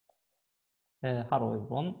Hello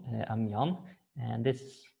everyone, I'm Jan, and this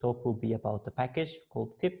talk will be about a package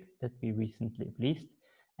called fipp that we recently released,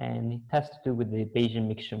 and it has to do with the Bayesian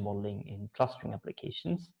mixture modeling in clustering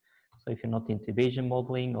applications. So if you're not into Bayesian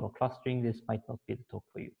modeling or clustering, this might not be the talk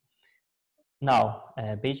for you. Now,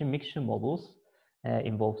 Bayesian mixture models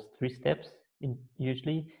involves 3 steps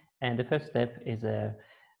usually, and the first step is a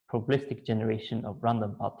probabilistic generation of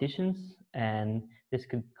random partitions, and this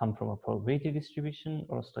could come from a probability distribution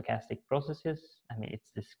or stochastic processes. I mean,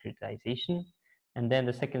 it's discretization. And then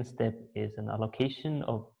the second step is an allocation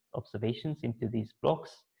of observations into these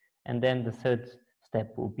blocks. And then the third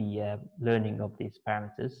step will be learning of these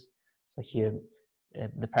parameters. So here,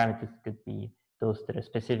 the parameters could be those that are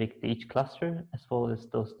specific to each cluster, as well as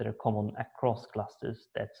those that are common across clusters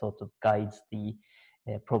that sort of guides the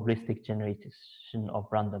probabilistic generation of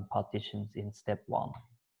random partitions in step 1.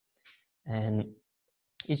 And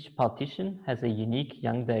each partition has a unique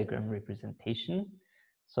Young diagram representation.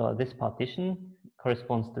 So this partition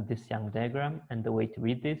corresponds to this Young diagram, and the way to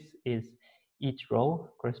read this is each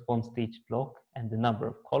row corresponds to each block, and the number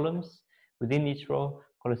of columns within each row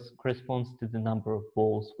corresponds to the number of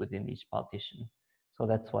balls within each partition. So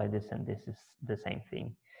that's why this and this is the same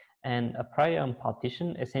thing. And a prior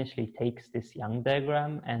partition essentially takes this Young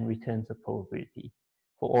diagram and returns a probability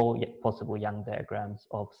for all possible Young diagrams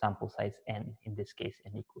of sample size n, in this case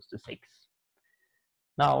n equals to 6.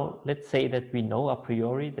 Now, let's say that we know a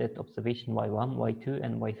priori that observation y1, y2,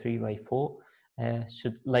 and y3, y4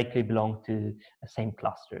 should likely belong to the same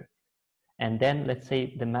cluster. And then let's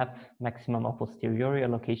say the map maximum a posteriori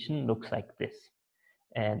allocation looks like this.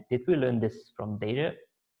 And did we learn this from data?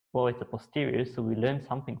 Well, it's a posterior, so we learn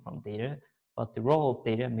something from data, but the raw of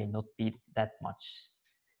data may not be that much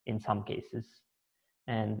in some cases.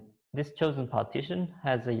 And this chosen partition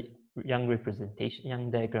has a Young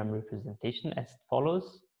diagram representation as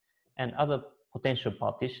follows, and other potential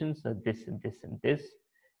partitions are this and this and this.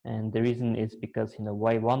 And the reason is because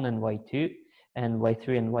y1 and y2 and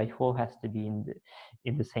y3 and y4 has to be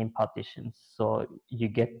in the same partitions, so you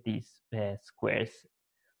get these squares.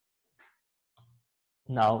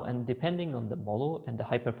 Now, and depending on the model and the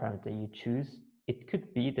hyperparameter you choose, it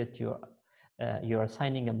could be that you're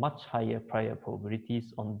assigning a much higher prior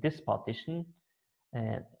probabilities on this partition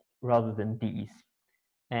rather than these.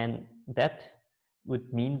 And that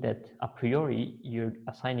would mean that a priori you're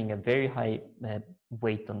assigning a very high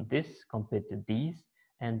weight on this compared to these.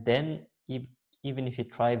 And then even if you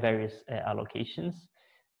try various allocations,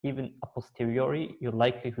 even a posteriori, your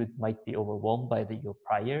likelihood might be overwhelmed by your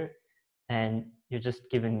prior, and you're just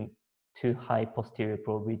giving too high posterior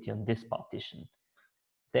probability on this partition.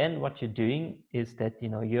 Then what you're doing is that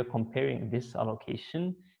you're comparing this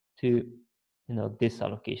allocation to this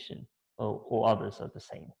allocation, or others are the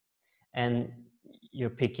same, and you're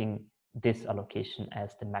picking this allocation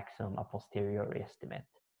as the maximum a posteriori estimate.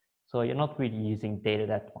 So you're not really using data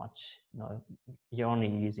that much. You're only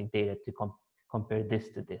using data to compare this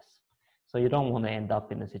to this. So you don't want to end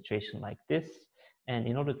up in a situation like this. And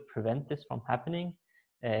in order to prevent this from happening,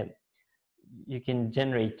 you can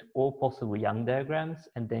generate all possible Young diagrams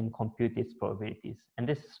and then compute its probabilities. And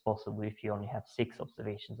this is possible if you only have 6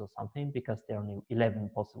 observations or something, because there are only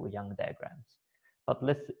 11 possible Young diagrams. But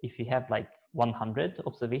if you have like 100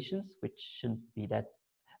 observations, which shouldn't be that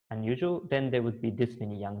unusual, then there would be this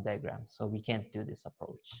many Young diagrams. So we can't do this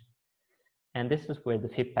approach. And this is where the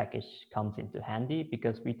fipp package comes into handy,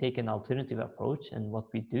 because we take an alternative approach, and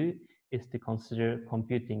what we do is to consider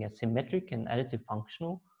computing a symmetric and additive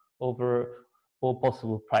functional over all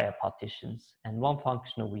possible prior partitions. And one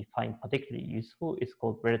functional we find particularly useful is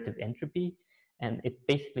called relative entropy, and it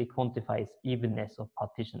basically quantifies evenness of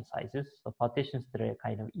partition sizes. So partitions that are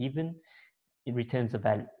kind of even, it returns a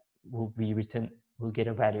value, will get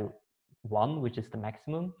a value 1, which is the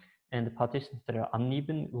maximum, and the partitions that are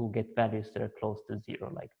uneven will get values that are close to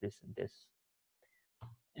 0, like this and this.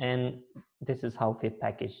 And this is how fipp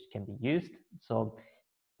package can be used. So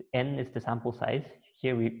n is the sample size.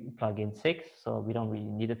 Here we plug in 6, so we don't really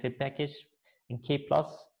need a fipp package. And k plus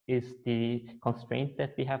is the constraint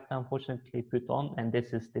that we have to unfortunately put on, and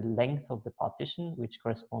this is the length of the partition, which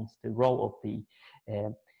corresponds to row of the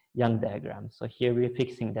Young diagram. So here we are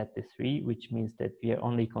fixing that to 3, which means that we are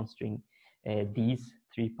only considering these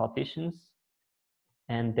 3 partitions.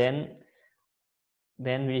 And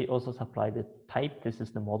then we also supply the type. This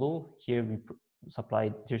is the model. Here we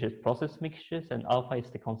supply Dirichlet process mixtures, and alpha is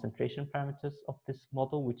the concentration parameters of this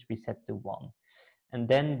model, which we set to 1. And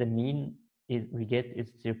then the mean we get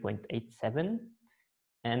is 0.87.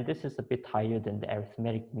 And this is a bit higher than the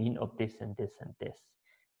arithmetic mean of this and this and this,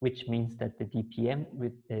 which means that the DPM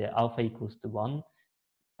with alpha equals to 1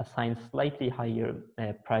 assign slightly higher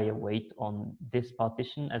prior weight on this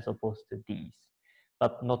partition as opposed to these,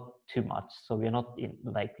 but not too much. So we're not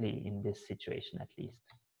likely in this situation at least.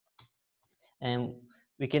 And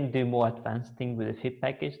we can do more advanced thing with the fipp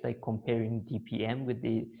package, like comparing DPM with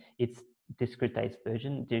its discretized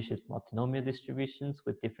version, Dirichlet multinomial distributions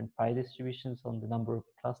with different prior distributions on the number of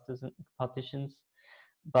clusters and partitions.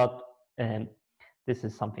 But this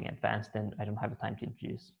is something advanced and I don't have time to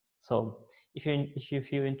introduce. So if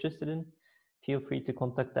you're interested in, feel free to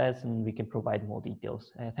contact us and we can provide more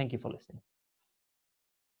details. Thank you for listening.